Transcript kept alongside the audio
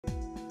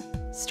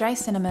Stray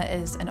Cinema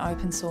is an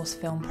open source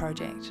film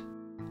project.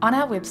 On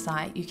our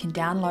website, you can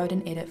download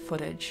and edit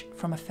footage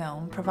from a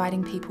film,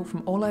 providing people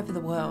from all over the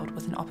world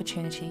with an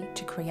opportunity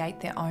to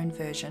create their own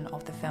version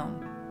of the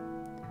film.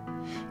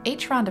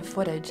 Each round of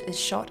footage is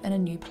shot in a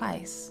new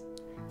place.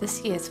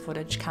 This year's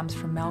footage comes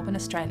from Melbourne,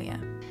 Australia.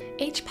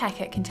 Each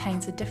packet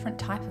contains a different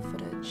type of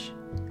footage,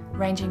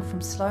 ranging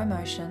from slow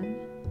motion,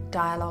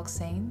 dialogue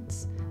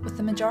scenes, with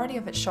the majority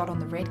of it shot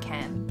on the Red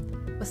Cam,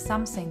 with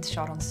some scenes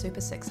shot on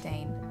Super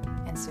 16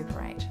 and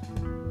Super 8.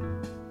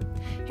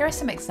 Here are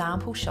some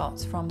example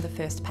shots from the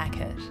first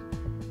packet.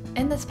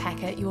 In this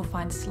packet you will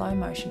find slow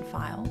motion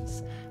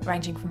files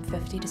ranging from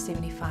 50 to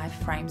 75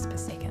 frames per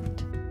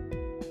second.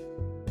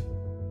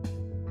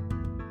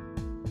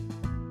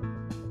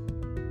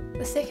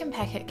 The second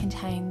packet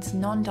contains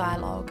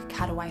non-dialogue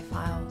cutaway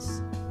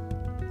files.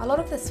 A lot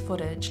of this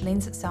footage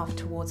lends itself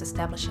towards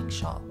establishing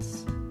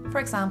shots. For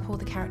example,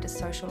 the characters'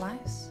 social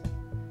lives,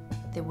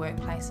 their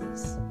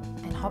workplaces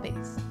and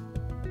hobbies.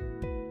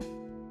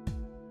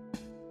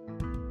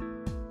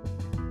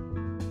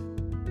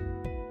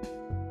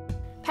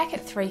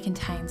 Packet 3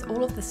 contains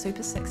all of the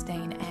Super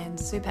 16 and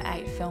Super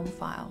 8 film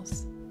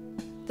files.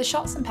 The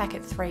shots in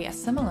Packet 3 are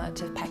similar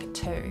to Packet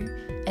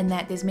 2 in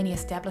that there's many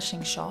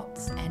establishing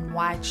shots and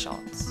wide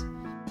shots.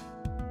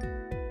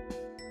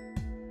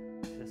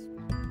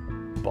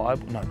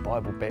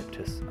 Bible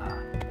Baptist. I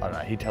don't know,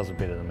 he tells it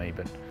better than me,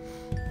 but...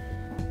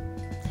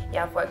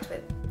 Yeah, I've worked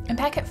with. In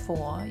Packet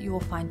 4, you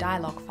will find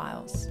dialogue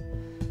files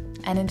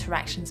and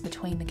interactions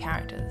between the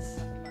characters.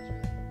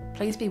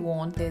 Please be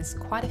warned, there's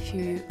quite a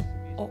few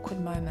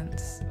awkward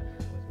moments.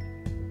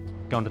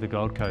 Gone to the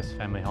Gold Coast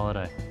family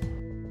holiday.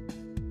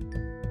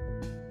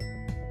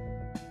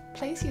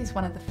 Please use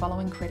one of the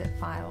following credit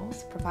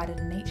files provided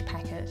in each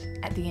packet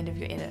at the end of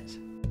your edit.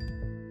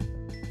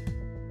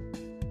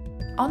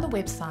 On the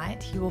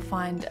website, you will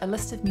find a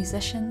list of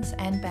musicians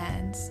and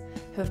bands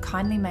who have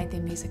kindly made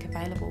their music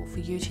available for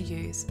you to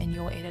use in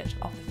your edit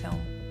of the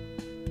film.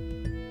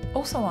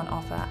 Also on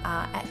offer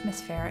are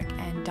atmospheric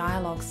and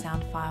dialogue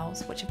sound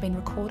files which have been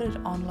recorded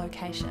on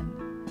location.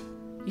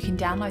 You can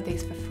download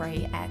these for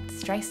free at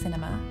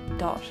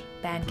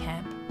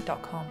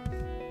straycinema.bandcamp.com.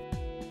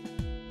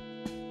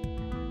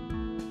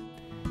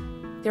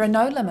 There are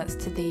no limits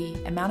to the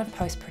amount of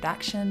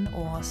post-production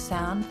or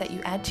sound that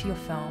you add to your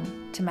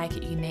film to make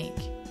it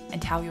unique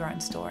and tell your own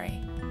story.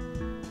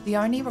 The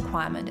only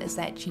requirement is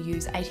that you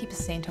use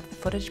 80% of the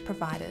footage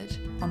provided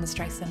on the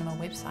Stray Cinema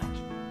website.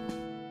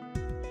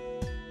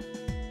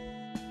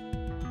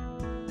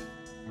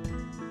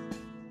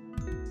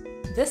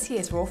 This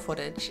year's raw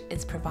footage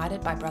is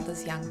provided by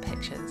Brothers Young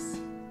Pictures,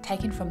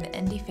 taken from the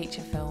indie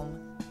feature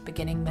film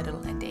Beginning,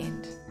 Middle and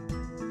End.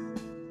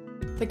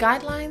 The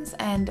guidelines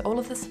and all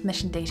of the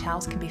submission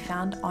details can be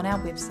found on our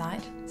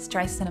website,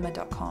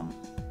 straycinema.com.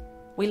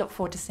 We look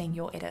forward to seeing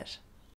your edit.